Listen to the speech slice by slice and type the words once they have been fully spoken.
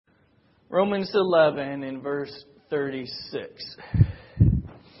Romans 11 in verse 36.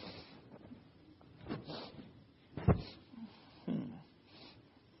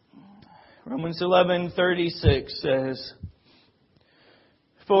 Romans 11:36 says,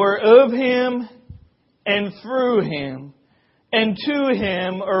 "For of Him and through Him and to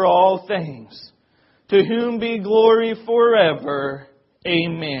Him are all things, to whom be glory forever.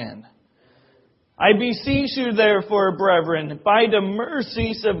 Amen. I beseech you therefore, brethren, by the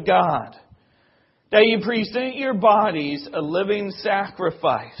mercies of God, that ye present your bodies a living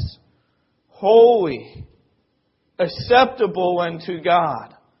sacrifice, holy, acceptable unto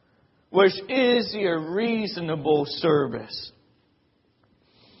God, which is your reasonable service.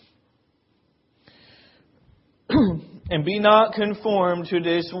 And be not conformed to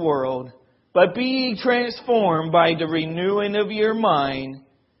this world, but be ye transformed by the renewing of your mind,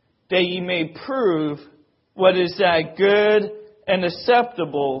 that ye may prove what is that good and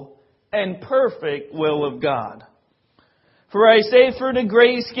acceptable and perfect will of God. For I say, through the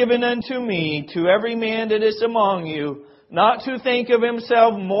grace given unto me, to every man that is among you, not to think of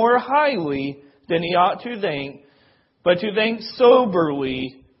himself more highly than he ought to think, but to think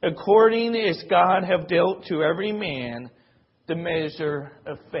soberly, according as God hath dealt to every man the measure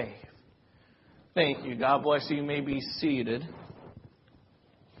of faith." Thank you. God bless you. You may be seated.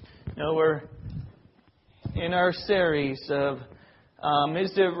 Now we're in our series of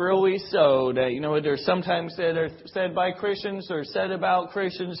is it really so that, there's sometimes that are said by Christians or said about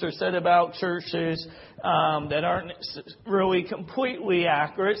Christians or said about churches that aren't really completely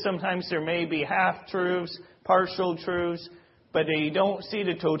accurate. Sometimes there may be half-truths, partial truths, but they don't see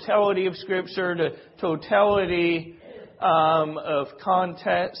the totality of Scripture, the totality of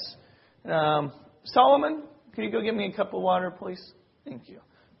context. Solomon, can you go get me a cup of water, please? Thank you.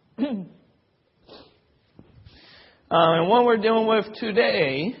 And what we're dealing with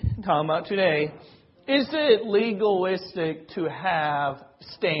today, talking about today, is it legalistic to have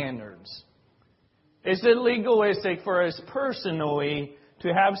standards? Is it legalistic for us personally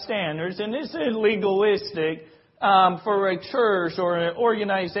to have standards? And is it legalistic for a church or an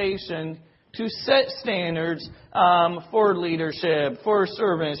organization to set standards for leadership, for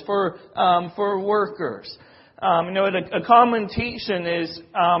servants, for workers? A common teaching is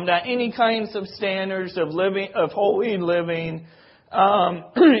that any kinds of standards of living, of holy living,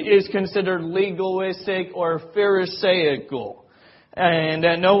 is considered legalistic or pharisaical, and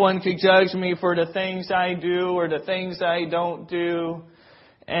that no one could judge me for the things I do or the things I don't do.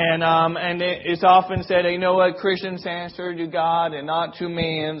 And it's often said, Christians answer to God and not to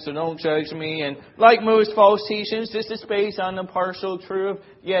man, so don't judge me. And like most false teachings, this is based on the partial truth.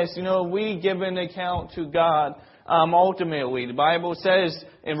 Yes, we give an account to God ultimately. The Bible says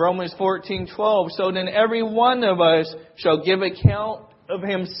in Romans 14:12, "So then every one of us shall give account of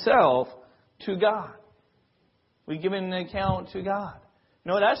himself to God." We give an account to God.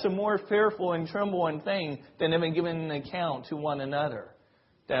 That's a more fearful and trembling thing than even giving an account to one another.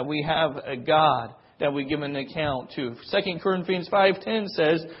 That we have a God that we give an account to. 2 Corinthians 5:10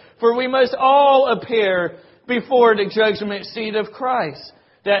 says, "For we must all appear before the judgment seat of Christ,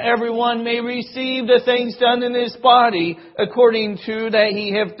 that everyone may receive the things done in his body according to that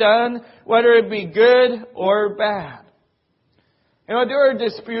he have done, whether it be good or bad." There are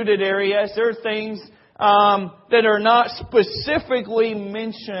disputed areas. There are things that are not specifically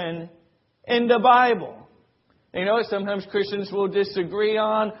mentioned in the Bible. Sometimes Christians will disagree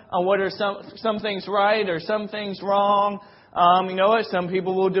on whether some things right or some things wrong. Some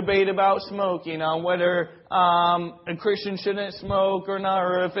people will debate about smoking, on whether a Christian shouldn't smoke or not,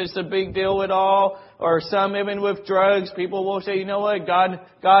 or if it's a big deal at all. Or some, even with drugs, people will say,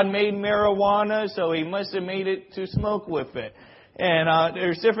 God made marijuana, so He must have made it to smoke with it. And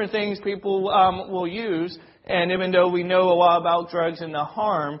there's different things people will use. And even though we know a lot about drugs and the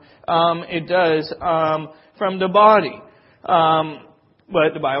harm it does from the body.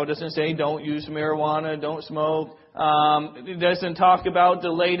 But the Bible doesn't say don't use marijuana, don't smoke. It doesn't talk about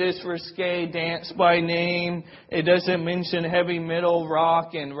the latest risque dance by name. It doesn't mention heavy metal,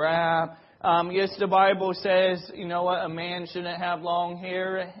 rock, and rap. Yes, the Bible says, a man shouldn't have long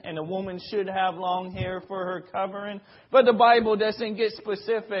hair and a woman should have long hair for her covering. But the Bible doesn't get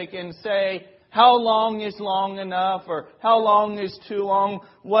specific and say how long is long enough or how long is too long.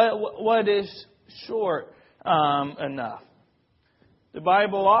 What is short enough? The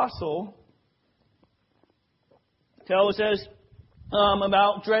Bible also tells us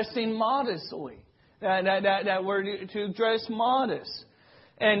about dressing modestly. That we're to dress modest.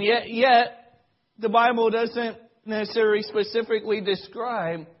 And yet, the Bible doesn't necessarily specifically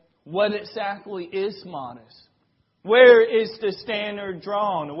describe what exactly is modest. Where is the standard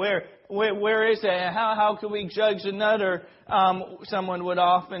drawn? Where is it? How can we judge another? Someone would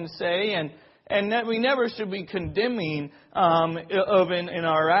often say, and that we never should be condemning in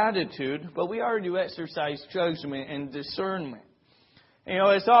our attitude, but we are to exercise judgment and discernment.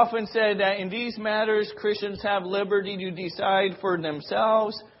 It's often said that in these matters, Christians have liberty to decide for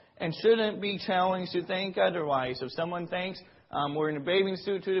themselves and shouldn't be challenged to think otherwise. If someone thinks we're in a bathing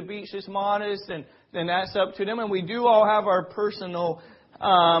suit to the beach is modest, then that's up to them. And we do all have our personal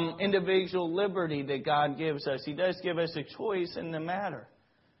individual liberty that God gives us. He does give us a choice in the matter.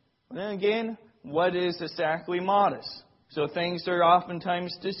 But then again, what is exactly modest? So things are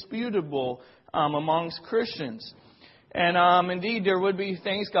oftentimes disputable amongst Christians. And indeed, there would be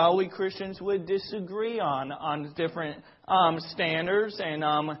things godly Christians would disagree on different standards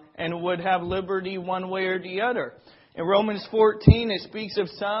and would have liberty one way or the other. In Romans 14, it speaks of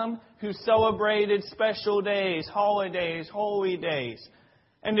some who celebrated special days, holidays, holy days.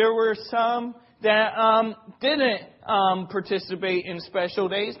 And there were some that didn't participate in special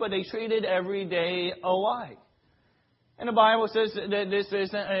days, but they treated every day alike. And the Bible says that this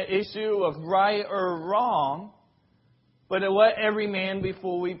isn't an issue of right or wrong, but let every man be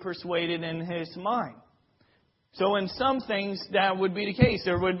fully persuaded in his mind. So in some things, that would be the case.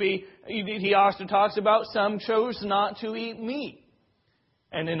 There would be, he also talks about some chose not to eat meat,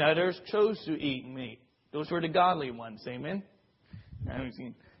 and then others chose to eat meat. Those were the godly ones, amen?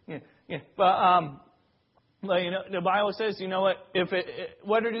 Yeah. But the Bible says,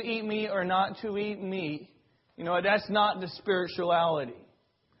 whether to eat meat or not to eat meat, that's not the spirituality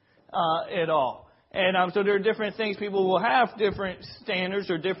at all. And so there are different things. People will have different standards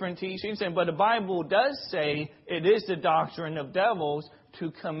or different teachings. But the Bible does say it is the doctrine of devils to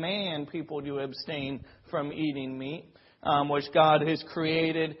command people to abstain from eating meat, which God has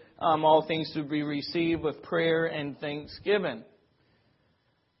created all things to be received with prayer and thanksgiving.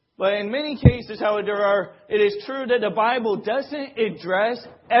 But in many cases, however, it is true that the Bible doesn't address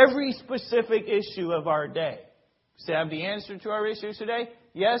every specific issue of our day. Does it have the answer to our issues today?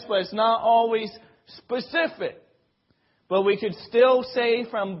 Yes, but it's not always specific. But we could still say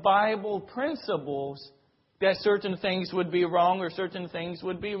from Bible principles that certain things would be wrong or certain things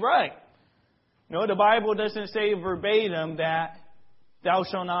would be right. The Bible doesn't say verbatim that thou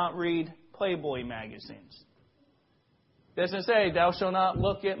shalt not read Playboy magazines. It doesn't say thou shalt not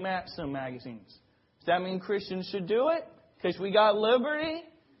look at Maxim magazines. Does that mean Christians should do it because we got liberty?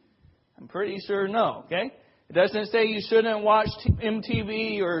 I'm pretty sure no, okay? It doesn't say you shouldn't watch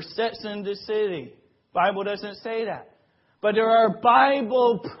MTV or Sex and the City. Bible doesn't say that. But there are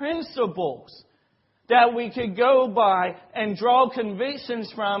Bible principles that we could go by and draw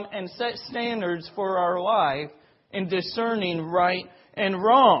convictions from and set standards for our life in discerning right and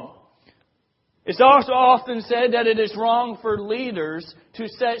wrong. It's also often said that it is wrong for leaders to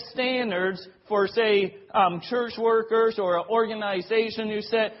set standards for, say, church workers or an organization who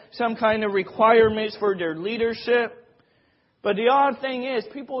set some kind of requirements for their leadership. But the odd thing is,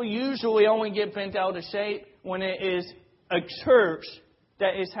 people usually only get bent out of shape when it is a church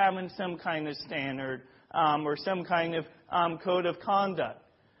that is having some kind of standard or some kind of code of conduct.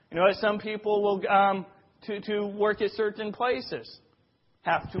 Some people will, to work at certain places,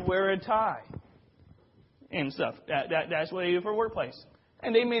 have to wear a tie and stuff. That's what they do for workplace.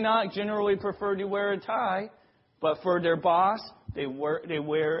 And they may not generally prefer to wear a tie, but for their boss, they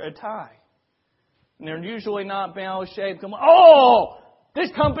wear a tie. And they're usually not bent out of shape.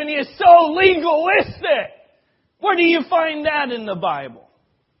 This company is so legalistic. Where do you find that in the Bible?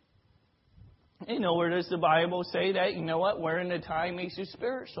 Where does the Bible say that, wearing a tie makes you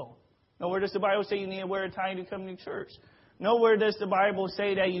spiritual? Nowhere does the Bible say you need to wear a tie to come to church. Nowhere does the Bible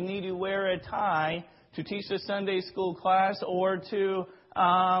say that you need to wear a tie to teach a Sunday school class or to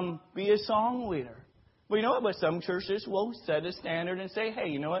be a song leader. But some churches will set a standard and say,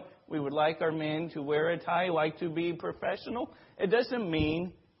 hey, we would like our men to wear a tie, like to be professional. It doesn't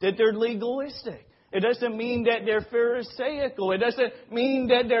mean that they're legalistic. It doesn't mean that they're pharisaical. It doesn't mean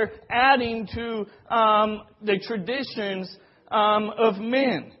that they're adding to the traditions of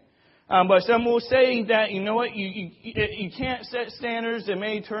men. But some will say that, you can't set standards that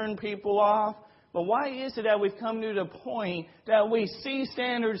may turn people off. But why is it that we've come to the point that we see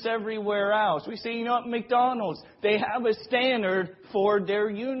standards everywhere else? We see, McDonald's, they have a standard for their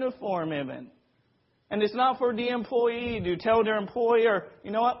uniform even. And it's not for the employee to tell their employer,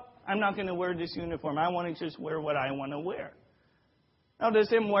 I'm not going to wear this uniform. I want to just wear what I want to wear. Now, does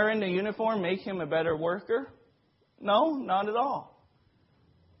him wearing the uniform make him a better worker? No, not at all.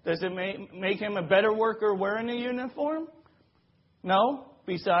 Does it make him a better worker wearing a uniform? No.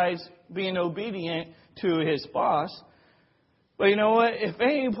 Besides being obedient to his boss. But you know what? If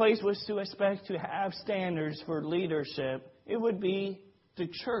any place was to expect to have standards for leadership, it would be the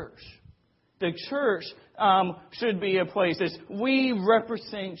church. The church should be a place that we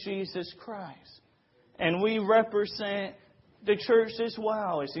represent Jesus Christ. And we represent the church as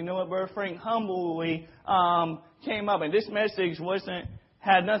well. As you know what, Brother Frank humbly came up. And this message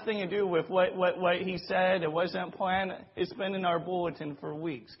had nothing to do with what he said. It wasn't planned. It's been in our bulletin for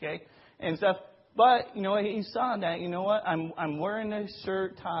weeks, okay? And stuff. But, you know what, he saw that, you know what, I'm wearing a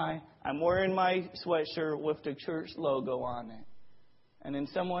shirt tie. I'm wearing my sweatshirt with the church logo on it. And then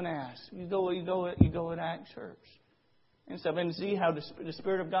someone asked, you go to that church. And stuff. And see how the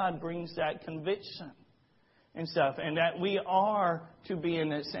Spirit of God brings that conviction. And stuff, and that we are to be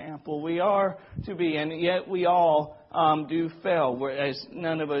an example. We are to be, and yet we all do fail, whereas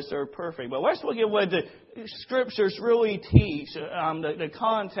none of us are perfect. But let's look at what the Scriptures really teach, the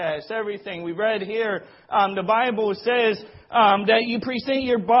context, everything we read here. The Bible says that you present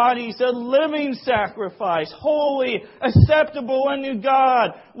your bodies a living sacrifice, holy, acceptable unto God,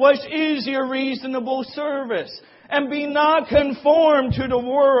 which is your reasonable service. And be not conformed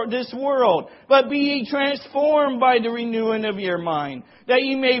to this world, but be ye transformed by the renewing of your mind, that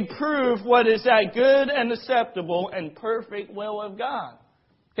ye may prove what is that good and acceptable and perfect will of God.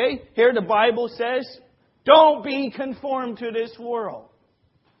 Okay? Here the Bible says, don't be conformed to this world.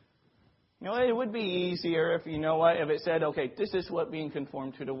 You know, it would be easier if, you know what, if it said, okay, this is what being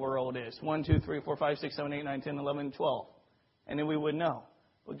conformed to the world is. 1, 2, 3, 4, 5, 6, 7, 8, 9, 10, 11, 12. And then we would know.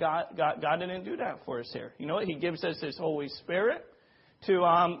 But God didn't do that for us here. You know what? He gives us His Holy Spirit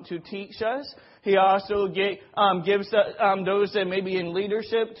to teach us. He also gives those that may be in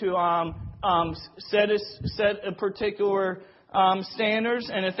leadership to set a particular standards.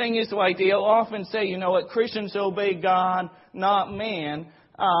 And the thing is, like they often say, you know what? Christians obey God, not man.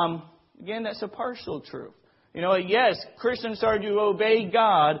 Again, that's a partial truth. You know, yes, Christians are to obey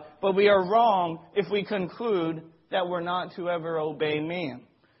God, but we are wrong if we conclude that we're not to ever obey man.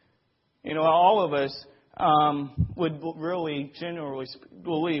 You know, all of us would really generally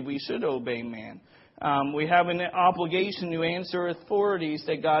believe we should obey man. We have an obligation to answer authorities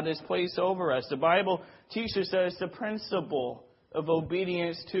that God has placed over us. The Bible teaches us the principle of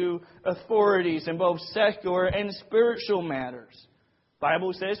obedience to authorities in both secular and spiritual matters. The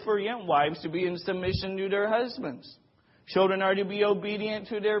Bible says for young wives to be in submission to their husbands. Children are to be obedient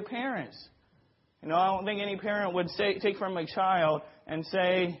to their parents. You know, I don't think any parent would take from a child and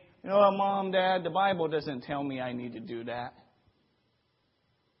say, you know what, Mom, Dad, the Bible doesn't tell me I need to do that.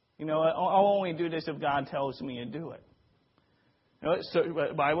 You know, I'll only do this if God tells me to do it. You know, so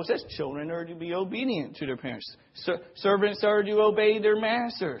the Bible says children are to be obedient to their parents. Servants are to obey their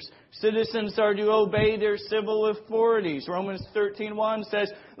masters. Citizens are to obey their civil authorities. Romans 13:1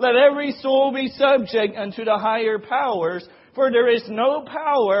 says, let every soul be subject unto the higher powers, for there is no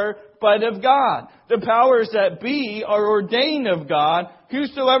power but of God. The powers that be are ordained of God.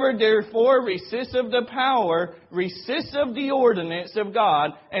 Whosoever therefore resists of the power, resists of the ordinance of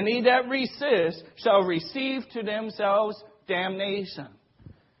God, and he that resists shall receive to themselves damnation.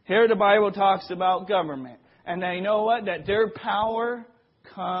 Here the Bible talks about government. And they know what? That their power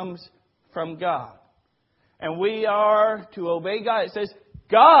comes from God. And we are to obey God. It says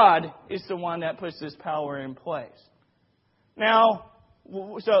God is the one that puts this power in place. Now,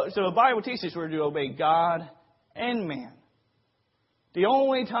 so the Bible teaches we're to obey God and man. The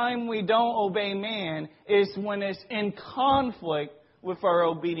only time we don't obey man is when it's in conflict with our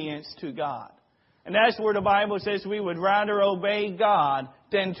obedience to God. And that's where the Bible says we would rather obey God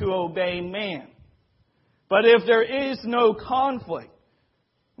than to obey man. But if there is no conflict,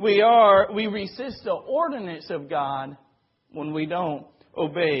 we resist the ordinance of God when we don't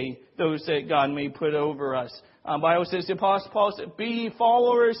obey those that God may put over us. The Bible says, the Apostle Paul said, be ye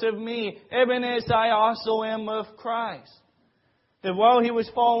followers of me, even as I also am of Christ. That while he was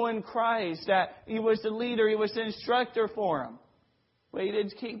following Christ, that he was the leader, he was the instructor for him. But he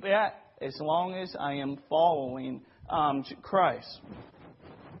did keep that as long as I am following Christ.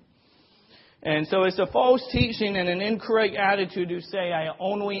 And so it's a false teaching and an incorrect attitude to say, I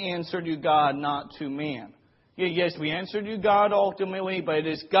only answer to God, not to man. Yes, we answer to God ultimately, but it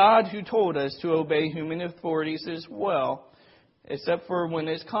is God who told us to obey human authorities as well, except for when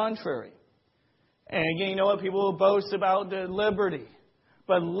it's contrary. And again, you know what? People will boast about the liberty.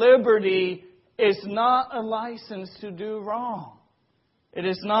 But liberty is not a license to do wrong. It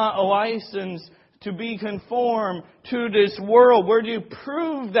is not a license to be conformed to this world. We're to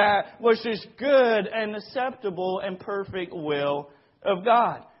prove that which is good and acceptable and perfect will of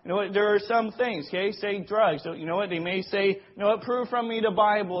God. You know what? There are some things, okay, say drugs. So, you know what? They may say, you know what, prove from me the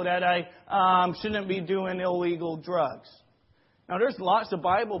Bible that I shouldn't be doing illegal drugs. Now, there's lots of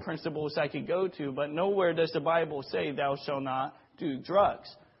Bible principles I could go to, but nowhere does the Bible say thou shalt not do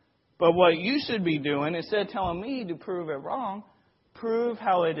drugs. But what you should be doing, instead of telling me to prove it wrong, prove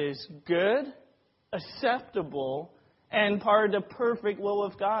how it is good, acceptable, and part of the perfect will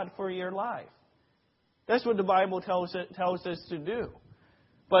of God for your life. That's what the Bible tells us to do.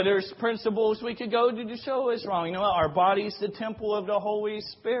 But there's principles we could go to show us wrong. You know what? Our body's the temple of the Holy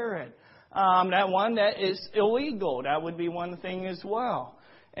Spirit. That one that is illegal. That would be one thing as well.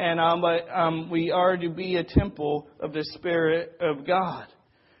 But we are to be a temple of the Spirit of God.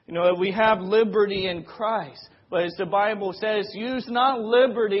 You know, we have liberty in Christ. But as the Bible says, use not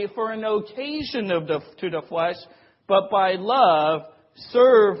liberty for an occasion to the flesh, but by love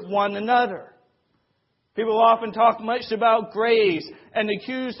serve one another. People often talk much about grace and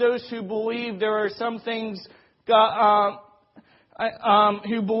accuse those who believe there are some things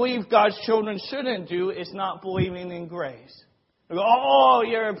who believe God's children shouldn't do is not believing in grace. They go, oh,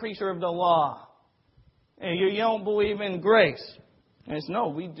 you're a preacher of the law. And you don't believe in grace. And it's no,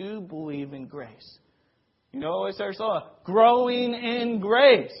 we do believe in grace. You know, it's our law. Growing in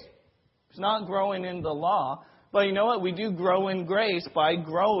grace. It's not growing in the law. But you know what? We do grow in grace by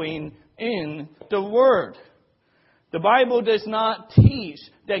growing in the Word. The Bible does not teach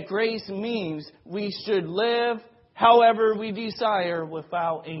that grace means we should live however we desire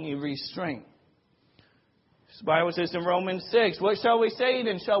without any restraint. The Bible says in Romans 6, what shall we say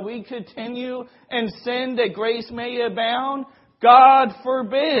then? Shall we continue in sin that grace may abound? God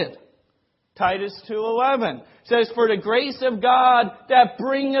forbid. Titus 2:11 says, for the grace of God that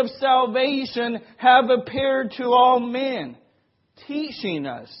bringeth salvation have appeared to all men, teaching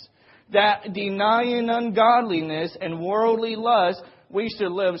us that denying ungodliness and worldly lust, we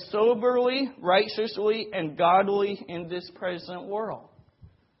should live soberly, righteously, and godly in this present world.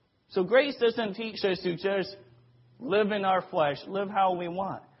 So grace doesn't teach us to just live in our flesh, live how we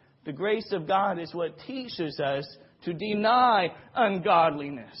want. The grace of God is what teaches us to deny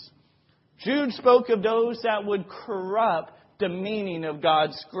ungodliness. Jude spoke of those that would corrupt the meaning of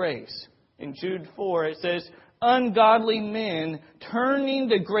God's grace. In Jude 4, it says, ungodly men turning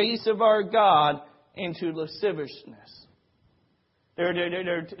the grace of our God into lasciviousness.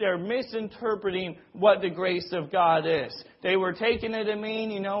 They're misinterpreting what the grace of God is. They were taking it to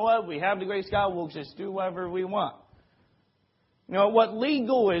mean, you know what, we have the grace of God, we'll just do whatever we want. You know what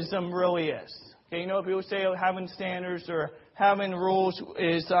legalism really is. Okay, you know, people say having standards or having rules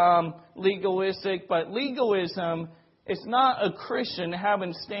is legalistic, but legalism is not a Christian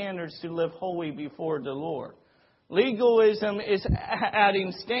having standards to live holy before the Lord. Legalism is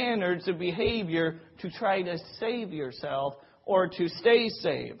adding standards of behavior to try to save yourself or to stay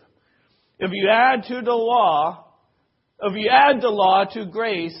saved. If you add the law to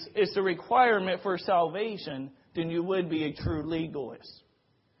grace, it's a requirement for salvation, then you would be a true legalist.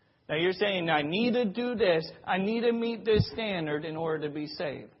 Now you're saying, I need to do this, I need to meet this standard in order to be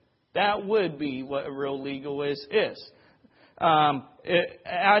saved. That would be what a real legalist is.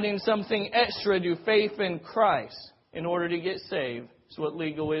 Adding something extra to faith in Christ in order to get saved is what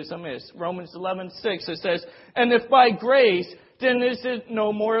legalism is. Romans 11:6, it says, and if by grace, then is it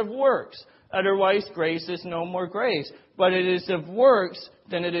no more of works. Otherwise, grace is no more grace. But it is of works,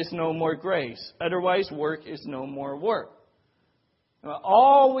 then it is no more grace. Otherwise, work is no more work.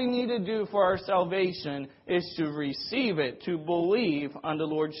 All we need to do for our salvation is to receive it, to believe on the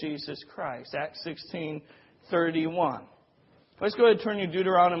Lord Jesus Christ. Acts 16:31. Let's go ahead and turn to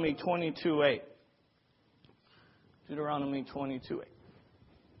Deuteronomy 22:8. Deuteronomy 22:8.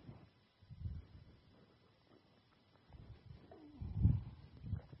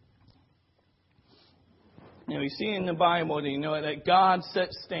 You know, you see in the Bible, you know, that God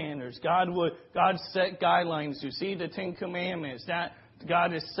sets standards. God set guidelines. You see the Ten Commandments. That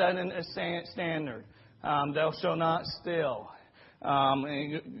God is setting a standard. Thou shalt not steal. And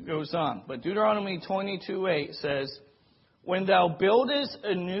it goes on. But Deuteronomy 22:8 says, when thou buildest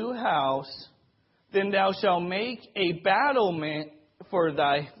a new house, then thou shalt make a battlement for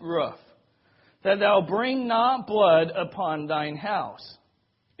thy roof, that thou bring not blood upon thine house,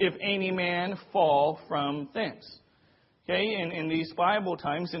 if any man fall from thence. Okay, in these Bible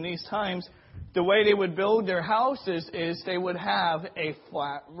times, in these times, the way they would build their houses is they would have a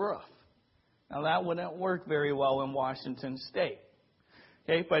flat roof. Now that wouldn't work very well in Washington State.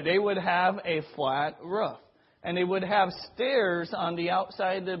 Okay, but they would have a flat roof. And they would have stairs on the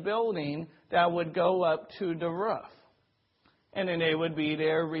outside of the building that would go up to the roof. And then they would be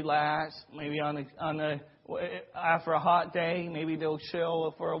there, relaxed, maybe after a hot day, maybe they'll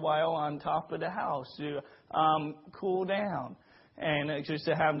chill for a while on top of the house to cool down and just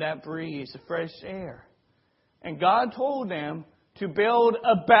to have that breeze, the fresh air. And God told them to build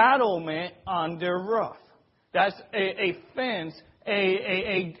a battlement on their roof. That's a fence,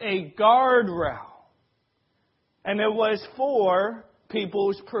 a guardrail. And it was for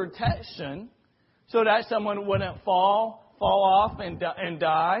people's protection so that someone wouldn't fall off and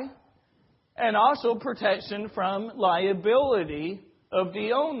die. And also protection from liability of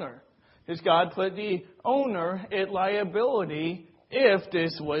the owner. Because God put the owner at liability if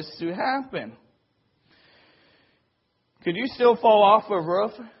this was to happen. Could you still fall off a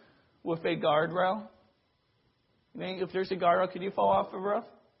roof with a guardrail? You think if there's a guardrail, could you fall off a roof?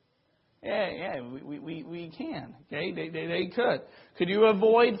 Yeah, we can. Okay, they could. Could you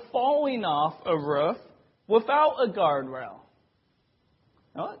avoid falling off a roof without a guardrail?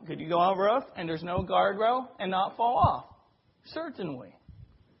 No? Could you go on a roof and there's no guardrail and not fall off? Certainly.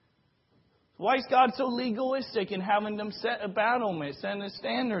 Why is God so legalistic in having them set a battlement, setting a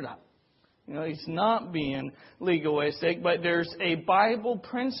standard up? He's not being legalistic, but there's a Bible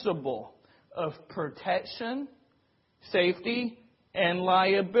principle of protection, safety, and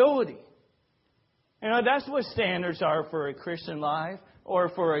liability. That's what standards are for a Christian life or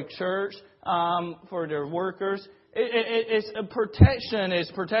for a church, for their workers. It's a protection.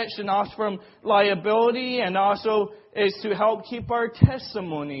 It's protection also from liability and also is to help keep our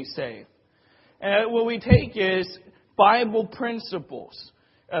testimony safe. And what we take is Bible principles.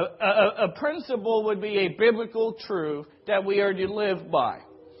 A principle would be a biblical truth that we are to live by.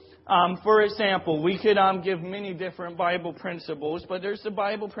 For example, we could give many different Bible principles, but there's the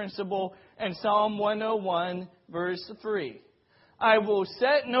Bible principle in Psalm 101, verse 3. I will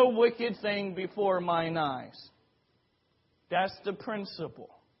set no wicked thing before mine eyes. That's the principle.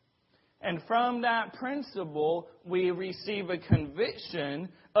 And from that principle, we receive a conviction,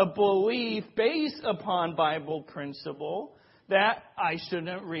 a belief based upon Bible principle that I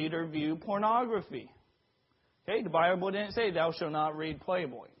shouldn't read or view pornography. Okay, the Bible didn't say thou shalt not read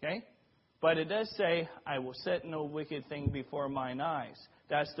Playboy. Okay, but it does say I will set no wicked thing before mine eyes.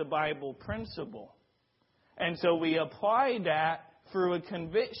 That's the Bible principle. And so we apply that through a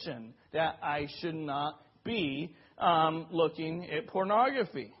conviction that I should not be looking at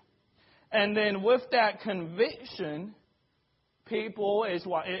pornography. And then with that conviction, people is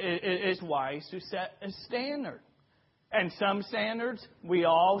wise to set a standard. And some standards we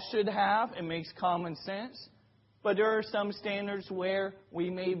all should have. It makes common sense. But there are some standards where we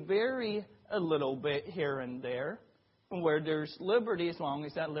may vary a little bit here and there, where there's liberty, as long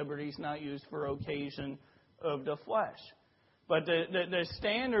as that liberty is not used for occasion of the flesh. But the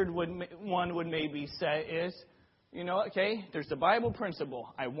standard one would maybe say is, there's the Bible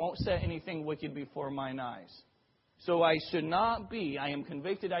principle. I won't set anything wicked before mine eyes. So I am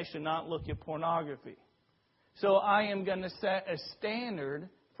convicted I should not look at pornography. So I am going to set a standard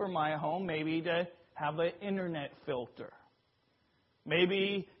for my home, maybe to have an internet filter.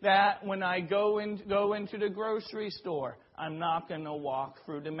 Maybe that when I go into the grocery store, I'm not going to walk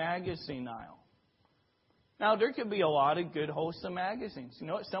through the magazine aisle. Now, there could be a lot of good, wholesome magazines.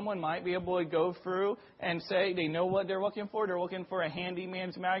 Someone might be able to go through and say they know what they're looking for. They're looking for a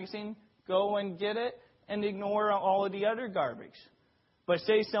handyman's magazine. Go and get it and ignore all of the other garbage. But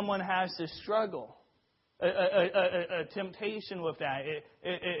say someone has to struggle, a temptation with that.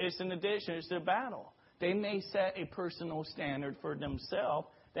 It's an addiction. It's a battle. They may set a personal standard for themselves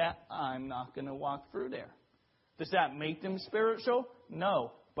that I'm not going to walk through there. Does that make them spiritual?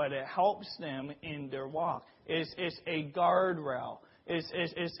 No. But it helps them in their walk. It's a guardrail.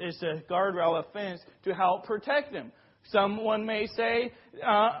 It's a guardrail, a fence to help protect them. Someone may say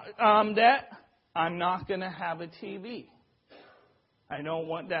that I'm not going to have a TV. I don't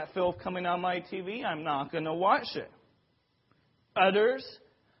want that filth coming on my TV. I'm not going to watch it. Others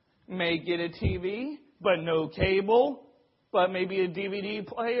may get a TV, but no cable, but maybe a DVD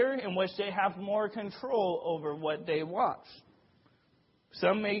player in which they have more control over what they watch.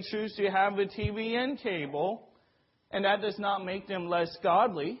 Some may choose to have a TV and cable, and that does not make them less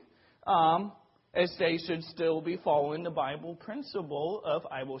godly, as they should still be following the Bible principle of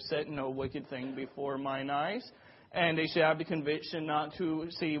I will set no wicked thing before mine eyes, and they should have the conviction not to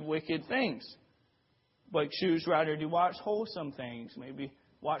see wicked things, but choose rather to watch wholesome things, maybe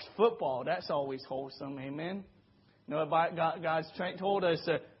watch football. That's always wholesome, amen. God's told us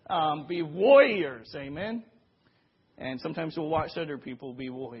to be warriors, amen. And sometimes we'll watch other people be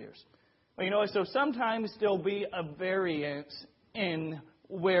warriors. But so sometimes there'll be a variance in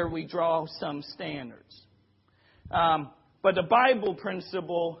where we draw some standards. But the Bible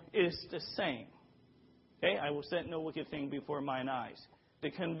principle is the same. Okay, I will set no wicked thing before mine eyes.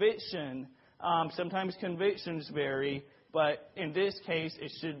 The conviction, sometimes convictions vary, but in this case,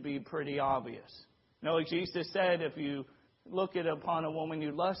 it should be pretty obvious. Like Jesus said, if you look upon a woman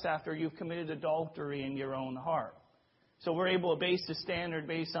you lust after, you've committed adultery in your own heart. So we're able to base the standard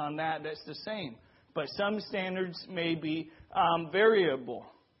based on that. That's the same. But some standards may be variable.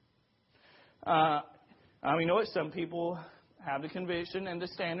 Some people have the conviction and the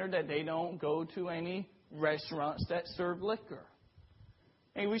standard that they don't go to any restaurants that serve liquor.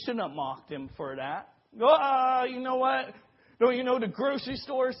 And we should not mock them for that. You know what? Don't you know the grocery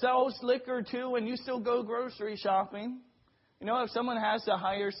store sells liquor too and you still go grocery shopping? If someone has a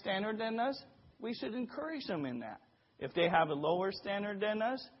higher standard than us, we should encourage them in that. If they have a lower standard than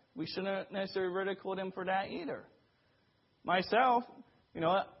us, we shouldn't necessarily ridicule them for that either. Myself,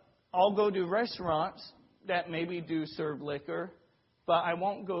 I'll go to restaurants that maybe do serve liquor, but I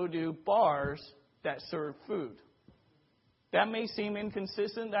won't go to bars that serve food. That may seem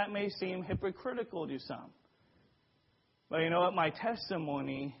inconsistent. That may seem hypocritical to some. But you know what? My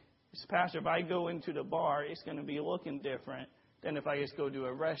testimony is, Pastor, if I go into the bar, it's going to be looking different than if I just go to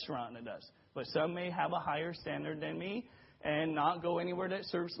a restaurant that does. But some may have a higher standard than me and not go anywhere that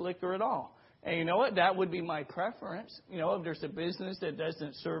serves liquor at all. And you know what? That would be my preference. If there's a business that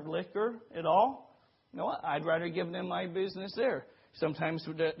doesn't serve liquor at all, you know what? I'd rather give them my business there. Sometimes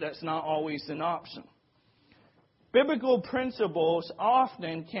that's not always an option. Biblical principles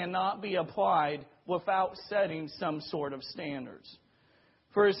often cannot be applied without setting some sort of standards.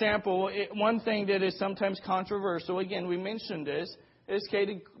 For example, one thing that is sometimes controversial, again, we mentioned this, is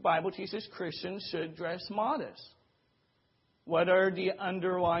the Bible teaches Christians should dress modest. What are the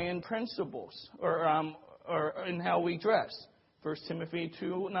underlying principles or in how we dress? 1 Timothy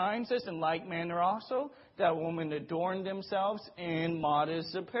 2:9 says, in like manner also, that women adorn themselves in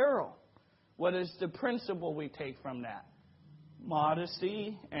modest apparel. What is the principle we take from that?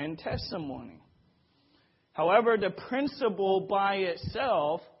 Modesty and testimony. However, the principle by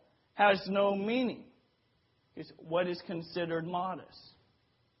itself has no meaning. It's what is considered modest.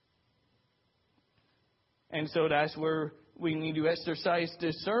 And so that's where we need to exercise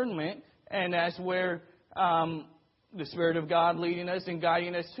discernment, and that's where the Spirit of God leading us and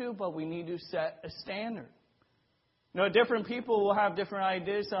guiding us to, but we need to set a standard. Different people will have different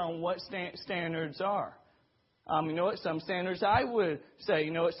ideas on what standards are. Some standards I would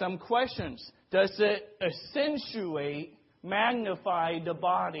say, some questions. Does it accentuate, magnify the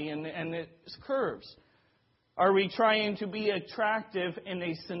body and its curves? Are we trying to be attractive in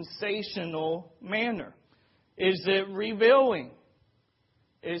a sensational manner? Is it revealing?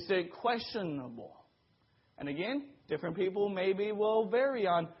 Is it questionable? And again, different people maybe will vary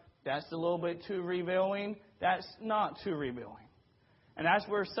on, that's a little bit too revealing, that's not too revealing. And that's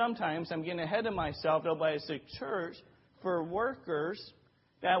where sometimes I'm getting ahead of myself, though, but as a church, for workers,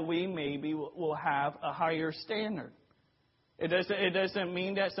 that we maybe will have a higher standard. It doesn't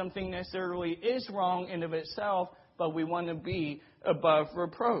mean that something necessarily is wrong in of itself, but we want to be above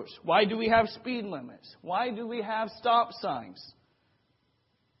reproach. Why do we have speed limits? Why do we have stop signs?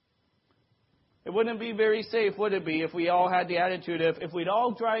 It wouldn't be very safe, would it be, if we all had the attitude of, if we'd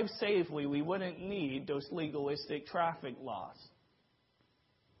all drive safely, we wouldn't need those legalistic traffic laws.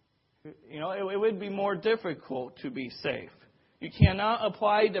 It would be more difficult to be safe. You cannot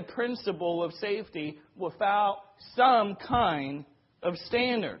apply the principle of safety without some kind of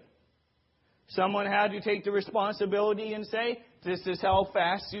standard. Someone had to take the responsibility and say, this is how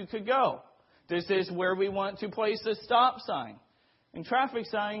fast you could go. This is where we want to place a stop sign. And traffic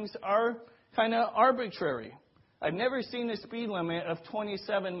signs are kind of arbitrary. I've never seen a speed limit of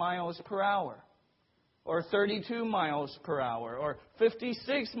 27 miles per hour, or 32 miles per hour, or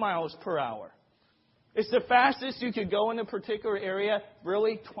 56 miles per hour. It's the fastest you could go in a particular area,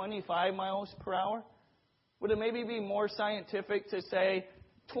 really 25 miles per hour? Would it maybe be more scientific to say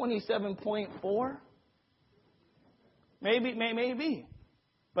 27.4? Maybe.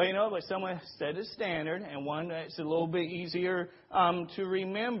 But but someone set a standard, and one that's a little bit easier to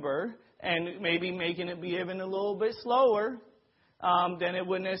remember, and maybe making it be even a little bit slower than it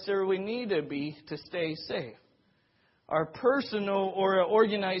would necessarily need to be to stay safe. Our personal or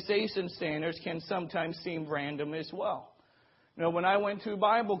organization standards can sometimes seem random as well. When I went to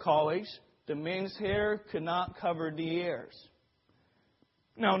Bible college, the men's hair could not cover the ears.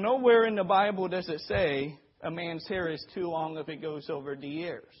 Now, nowhere in the Bible does it say a man's hair is too long if it goes over the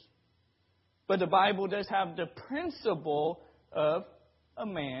ears. But the Bible does have the principle of a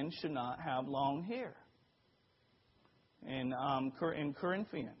man should not have long hair. In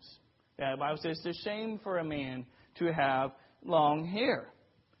Corinthians, the Bible says it's a shame for a man to have long hair.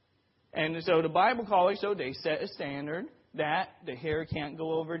 And so the Bible College, so they set a standard that the hair can't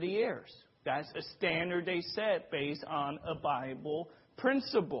go over the ears. That's a standard they set based on a Bible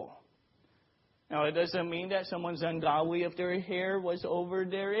principle. Now, it doesn't mean that someone's ungodly if their hair was over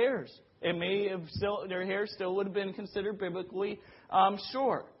their ears. It may have still, their hair still would have been considered biblically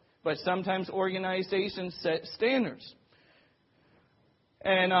short. But sometimes organizations set standards.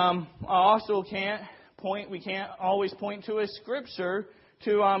 And we can't always point to a scripture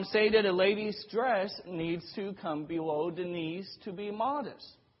to say that a lady's dress needs to come below the knees to be modest.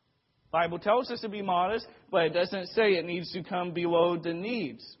 The Bible tells us to be modest, but it doesn't say it needs to come below the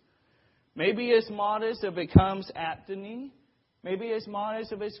knees. Maybe it's modest if it comes at the knee. Maybe it's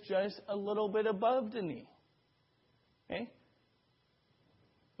modest if it's just a little bit above the knee. Okay?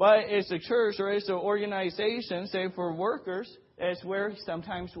 But it's a church or it's an organization, say for workers, it's where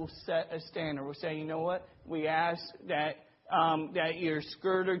sometimes we'll set a standard. We'll say, you know what, we ask that your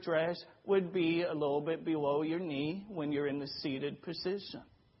skirt or dress would be a little bit below your knee when you're in the seated position.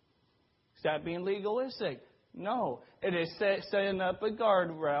 Is that being legalistic? No. It is setting up a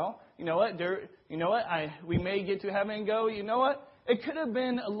guardrail. You know what? We may get to heaven and go, you know what? It could have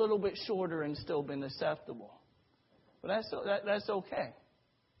been a little bit shorter and still been acceptable. But that's okay.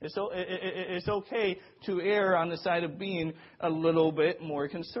 It's okay to err on the side of being a little bit more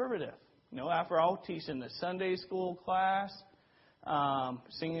conservative. You know, after all, teaching the Sunday school class,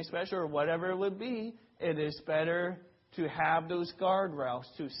 singing special, or whatever it would be, it is better to have those guardrails,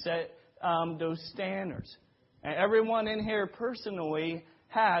 to set those standards. And everyone in here personally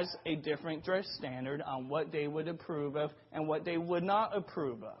has a different dress standard on what they would approve of and what they would not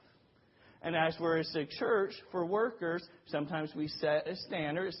approve of. And as we're as a church for workers, sometimes we set a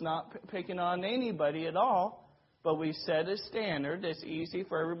standard. It's not picking on anybody at all, but we set a standard that's easy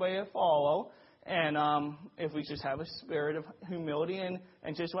for everybody to follow. And if we just have a spirit of humility and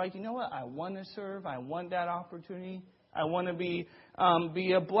just like, you know what, I want to serve, I want that opportunity, I want to be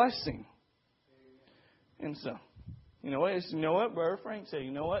a blessing. And so, you know what, Brother Frank said,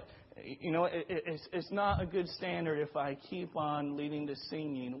 it's not a good standard if I keep on leading to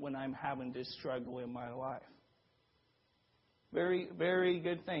singing when I'm having this struggle in my life. Very, very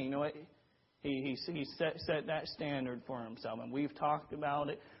good thing. You know what? He set that standard for himself, and we've talked about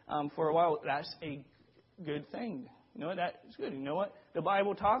it for a while. That's a good thing. You know what? That's good. You know what? The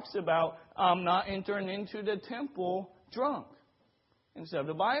Bible talks about not entering into the temple drunk. And so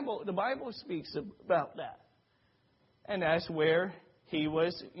the Bible speaks about that. And that's where he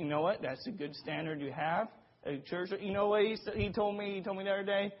was, you know what, that's a good standard you have. A church, you know what he told me the other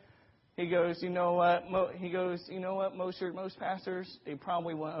day? He goes, you know what, most pastors, they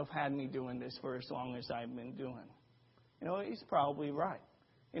probably wouldn't have had me doing this for as long as I've been doing. You know, he's probably right.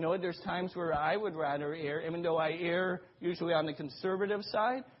 You know, there's times where I would rather err, even though I err usually on the conservative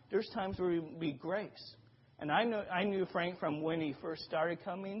side, there's times where it would be grace. And I knew Frank from when he first started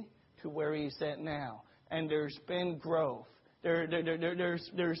coming to where he's at now. And there's been growth.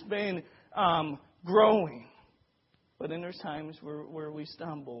 There's been growing. But then there's times where we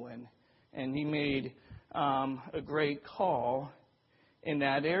stumble. And he made a great call in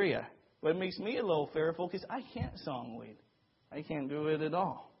that area. But it makes me a little fearful because I can't song lead. I can't do it at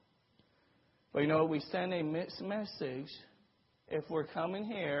all. But, you know, we send a mixed message if we're coming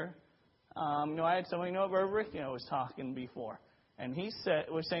here. I had somebody, Brother Rick, was talking before. And he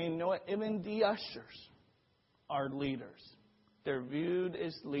was saying, even the ushers are leaders. They're viewed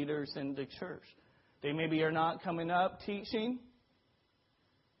as leaders in the church. They maybe are not coming up teaching,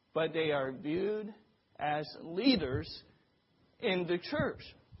 but they are viewed as leaders in the church.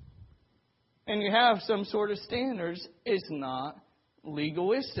 And you have some sort of standards. It's not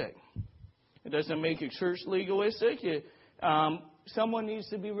legalistic. It doesn't make a church legalistic. Someone needs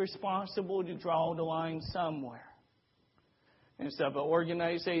to be responsible to draw the line somewhere. Instead of an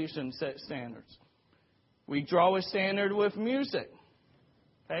organization set standards. We draw a standard with music.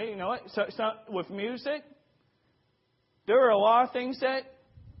 Okay, you know what? So with music, there are a lot of things that,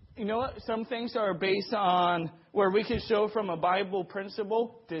 some things are based on where we can show from a Bible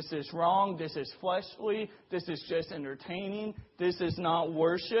principle, this is wrong, this is fleshly, this is just entertaining, this is not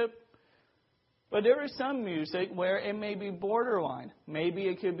worship. But there is some music where it may be borderline. Maybe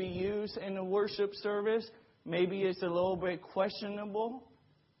it could be used in a worship service. Maybe it's a little bit questionable.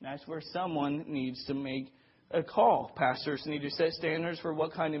 That's where someone needs to make a call. Pastors need to set standards for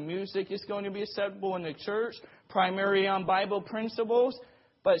what kind of music is going to be acceptable in the church, primarily on Bible principles.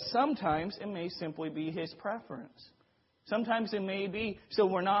 But sometimes it may simply be his preference. Sometimes it may be so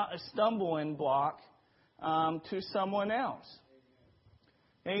we're not a stumbling block to someone else.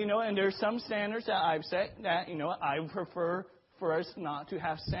 And, and there's some standards that I've set that, I prefer for us not to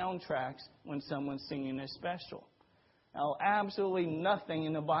have soundtracks when someone's singing a special. Now, absolutely nothing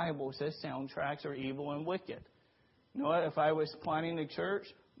in the Bible says soundtracks are evil and wicked. You know what? If I was planning a church,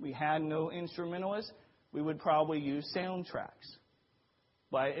 we had no instrumentalists, we would probably use soundtracks.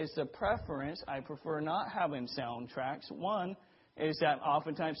 But it's a preference. I prefer not having soundtracks. One is that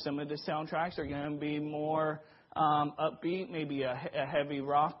oftentimes some of the soundtracks are going to be more upbeat, maybe a heavy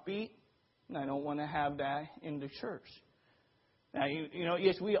rock beat. And I don't want to have that in the church. Now,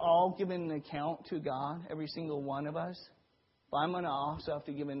 yes, we all give an account to God, every single one of us. But I'm going to also have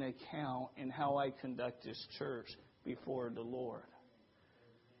to give an account in how I conduct this church before the Lord.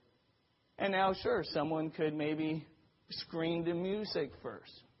 And now, sure, someone could maybe screen the music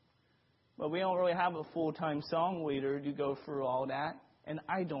first. But we don't really have a full-time song leader to go through all that. And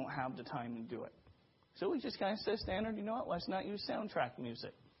I don't have the time to do it. So we just kind of set standard, let's not use soundtrack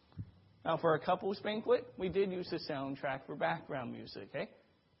music. Now, for a couple's banquet, we did use a soundtrack for background music, okay?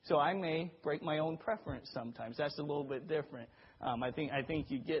 So I may break my own preference sometimes. That's a little bit different. I think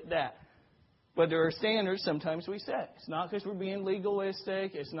you get that. But there are standards sometimes we set. It's not because we're being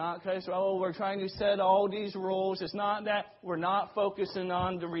legalistic. It's not because, we're trying to set all these rules. It's not that we're not focusing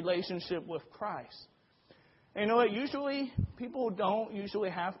on the relationship with Christ. And you know what? Usually, people don't usually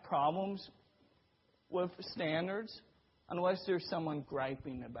have problems with standards unless there's someone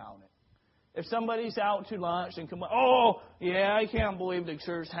griping about it. If somebody's out to lunch and come, I can't believe the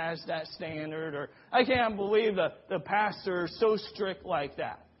church has that standard, or I can't believe the pastor is so strict like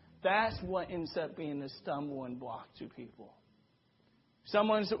that. That's what ends up being a stumbling block to people.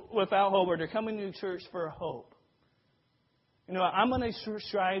 Someone's without hope, or they're coming to church for hope. I'm going to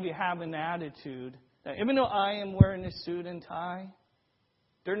strive to have an attitude that even though I am wearing a suit and tie,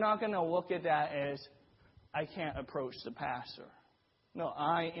 they're not going to look at that as I can't approach the pastor. No,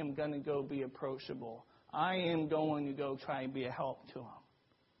 I am going to go be approachable. I am going to go try and be a help to them.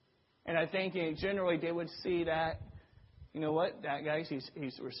 And I think generally they would see that, that guy,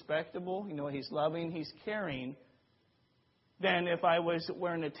 he's respectable, he's loving, he's caring, than if I was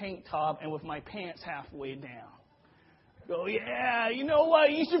wearing a tank top and with my pants halfway down. Go, yeah, you know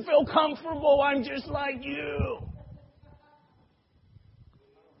what, you should feel comfortable, I'm just like you.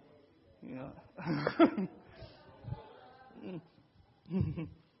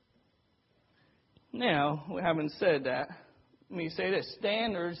 Now, having said that, let me say this.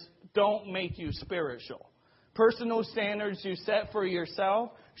 Standards don't make you spiritual. Personal standards you set for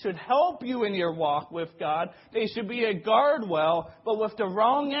yourself should help you in your walk with God. They should be a guardrail, but with the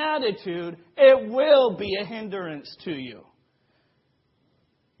wrong attitude, it will be a hindrance to you.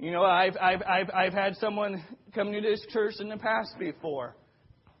 I've had someone come to this church in the past before,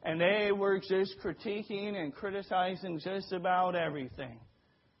 and they were just critiquing and criticizing just about everything.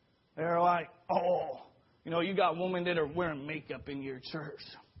 They're like, you got women that are wearing makeup in your church.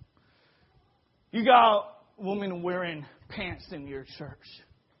 You got women wearing pants in your church.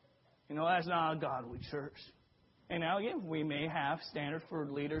 That's not a godly church. And now, again, we may have standards for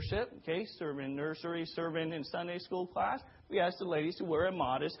leadership. Okay, serving in nursery, serving in Sunday school class. We ask the ladies to wear a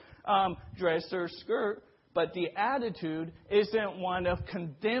modest dress or skirt. But the attitude isn't one of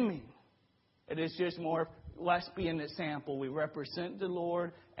condemning. It is just more, let's be an example. We represent the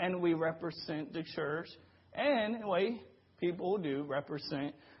Lord and we represent the church. And in a way, people do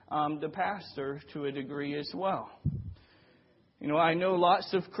represent the pastor to a degree as well. I know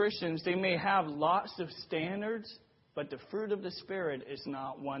lots of Christians, they may have lots of standards, but the fruit of the Spirit is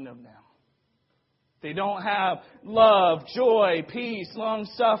not one of them. They don't have love, joy, peace,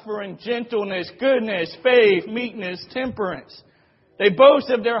 long-suffering, gentleness, goodness, faith, meekness, temperance. They boast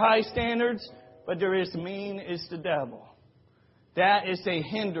of their high standards, but they're as mean as the devil. That is a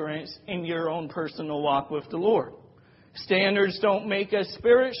hindrance in your own personal walk with the Lord. Standards don't make us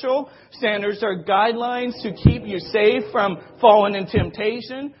spiritual. Standards are guidelines to keep you safe from falling in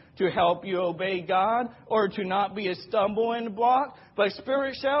temptation, to help you obey God, or to not be a stumbling block. But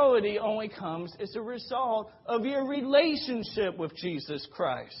spirituality only comes as a result of your relationship with Jesus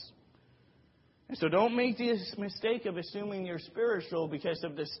Christ. And so don't make this mistake of assuming you're spiritual because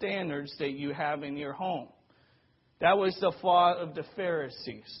of the standards that you have in your home. That was the flaw of the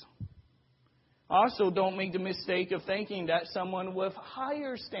Pharisees. Also, don't make the mistake of thinking that someone with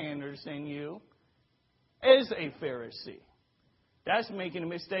higher standards than you is a Pharisee. That's making a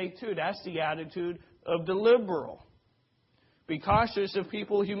mistake too. That's the attitude of the liberal. Be cautious of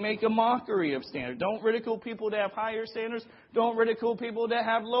people who make a mockery of standards. Don't ridicule people that have higher standards. Don't ridicule people that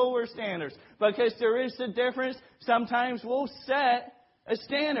have lower standards. Because there is a difference. Sometimes we'll set a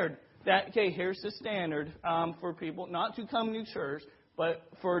standard. That, okay, here's the standard for people not to come to church, but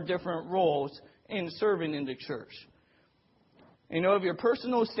for different roles in serving in the church. If your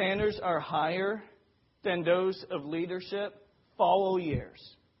personal standards are higher than those of leadership, follow years.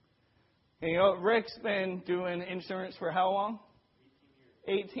 Rick's been doing insurance for how long?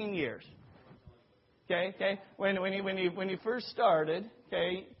 18 years. Okay. When he first started,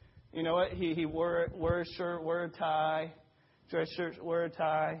 okay, you know what? He wore a shirt, wore a tie, dress shirt, wore a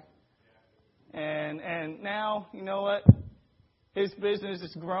tie, and now, you know what? His business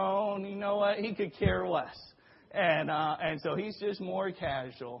has grown. You know what? He could care less. And so he's just more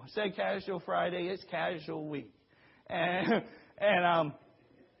casual. Say casual Friday, it's casual week. And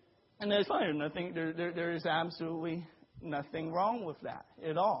there's fine. There is absolutely nothing wrong with that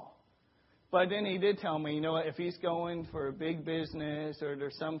at all. But then he did tell me, if he's going for a big business or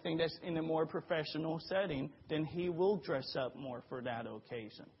there's something that's in a more professional setting, then he will dress up more for that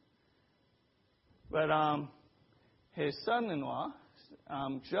occasion. But his son-in-law,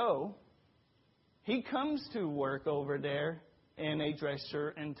 Joe, he comes to work over there in a dress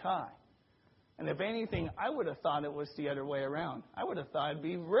shirt and tie. And if anything, I would have thought it was the other way around. I would have thought it'd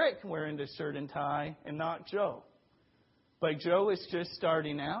be Rick wearing the shirt and tie and not Joe. But Joe is just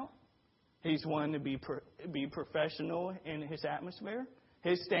starting out. He's wanting to be professional in his atmosphere.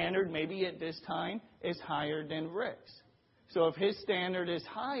 His standard, maybe at this time, is higher than Rick's. So if his standard is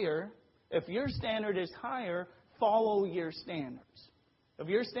higher, if your standard is higher, follow your standards. If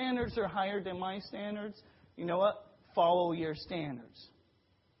your standards are higher than my standards, you know what? Follow your standards.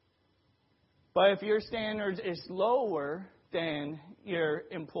 But if your standards is lower than your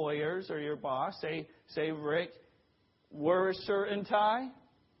employers or your boss, say Rick wore a shirt and tie,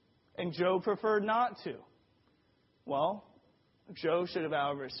 and Joe preferred not to. Well, Joe should have,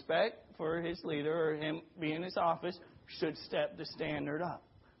 out of respect for his leader or him being in his office, should step the standard up.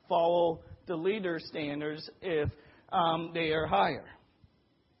 Follow the leader's standards if they are higher.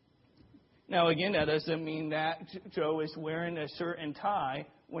 Now, again, that doesn't mean that Joe is wearing a shirt and tie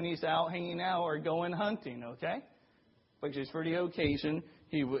when he's out hanging out or going hunting, okay? But just for the occasion,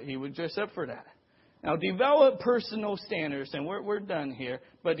 he would dress up for that. Now, develop personal standards, and we're done here,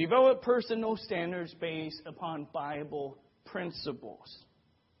 but develop personal standards based upon Bible principles.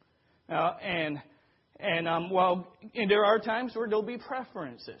 And there are times where there'll be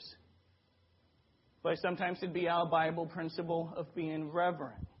preferences, but sometimes it'd be our Bible principle of being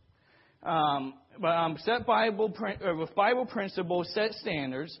reverent. Set with Bible principles, set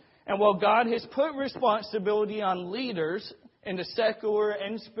standards, and while God has put responsibility on leaders in the secular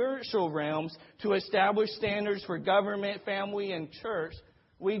and spiritual realms to establish standards for government, family, and church,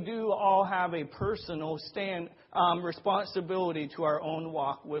 we do all have a personal responsibility to our own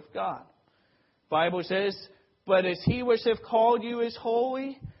walk with God. Bible says, "But as he which hath called you is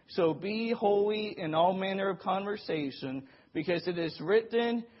holy, so be holy in all manner of conversation, because it is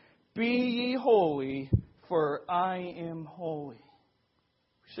written, Be ye holy, for I am holy."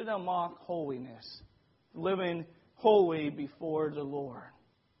 We should not mock holiness, living holy before the Lord.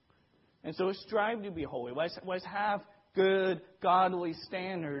 And so strive to be holy. Let's have good, godly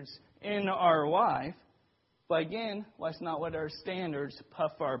standards in our life. But again, let's not let our standards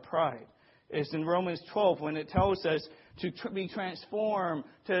puff our pride. It's in Romans 12 when it tells us to be transformed,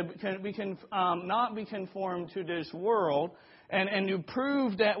 not be conformed to this world, and to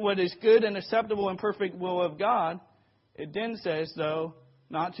prove that what is good and acceptable and perfect will of God. It then says, though,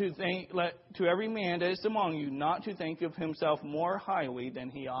 not to think, to every man that is among you, not to think of himself more highly than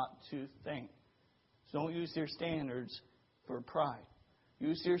he ought to think. So don't use your standards for pride.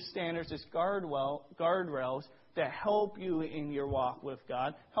 Use your standards as guardrails that help you in your walk with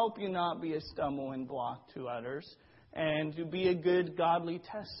God, help you not be a stumbling block to others, and to be a good, godly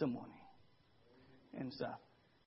testimony and stuff.